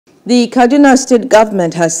The Kaduna State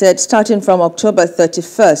Government has said starting from October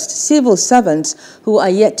 31st, civil servants who are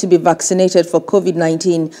yet to be vaccinated for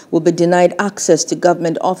COVID-19 will be denied access to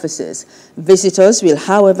government offices. Visitors will,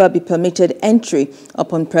 however, be permitted entry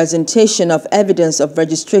upon presentation of evidence of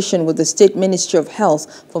registration with the State Ministry of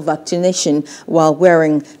Health for vaccination while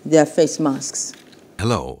wearing their face masks.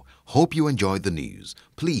 Hello, hope you enjoyed the news.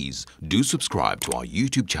 Please do subscribe to our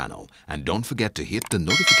YouTube channel and don't forget to hit the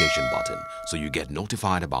notification button so you get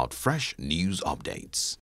notified about fresh news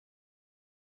updates.